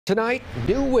Tonight,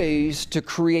 new ways to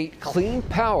create clean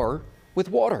power with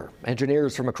water.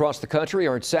 Engineers from across the country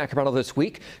are in Sacramento this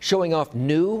week showing off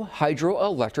new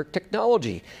hydroelectric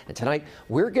technology. And tonight,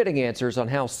 we're getting answers on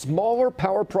how smaller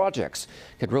power projects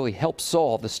could really help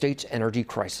solve the state's energy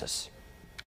crisis.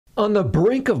 On the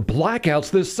brink of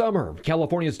blackouts this summer,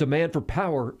 California's demand for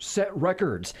power set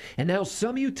records. And now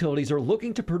some utilities are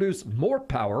looking to produce more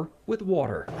power with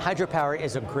water. Hydropower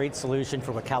is a great solution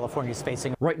for what California is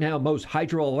facing. Right now, most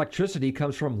hydroelectricity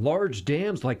comes from large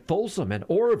dams like Folsom and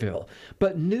Oroville.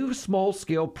 But new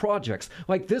small-scale projects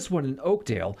like this one in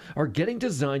Oakdale are getting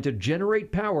designed to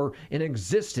generate power in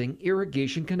existing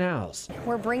irrigation canals.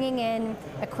 We're bringing in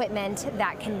equipment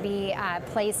that can be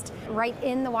placed right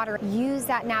in the water, use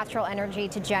that natural energy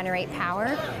to generate power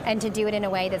and to do it in a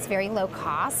way that's very low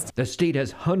cost. The state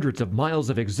has hundreds of miles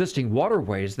of existing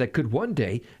waterways that could one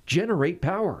day generate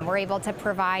power. We're able to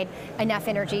provide enough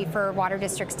energy for water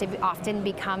districts to often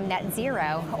become net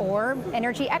zero or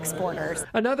energy exporters.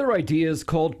 Another idea is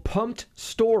called pumped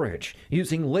storage,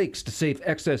 using lakes to save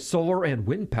excess solar and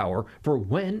wind power for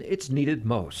when it's needed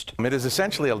most. It is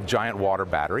essentially a giant water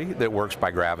battery that works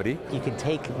by gravity. You can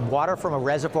take water from a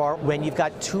reservoir when you've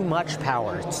got too much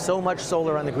power, so much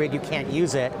solar on the grid you can't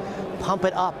use it, pump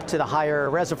it up to the higher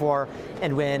reservoir,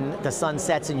 and when the sun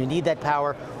sets and you need that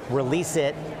power, release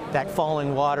it. That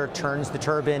falling water turns the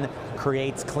turbine,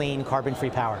 creates clean, carbon-free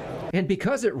power. And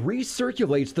because it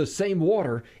recirculates the same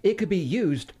water, it could be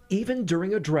used even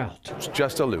during a drought. It's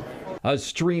just a loop. A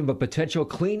stream of potential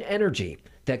clean energy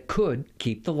that could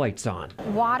keep the lights on.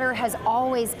 Water has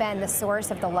always been the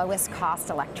source of the lowest cost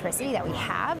electricity that we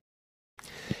have.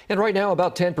 And right now,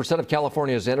 about 10% of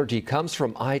California's energy comes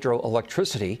from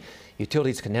hydroelectricity.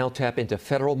 Utilities can now tap into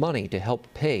federal money to help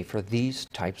pay for these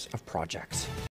types of projects.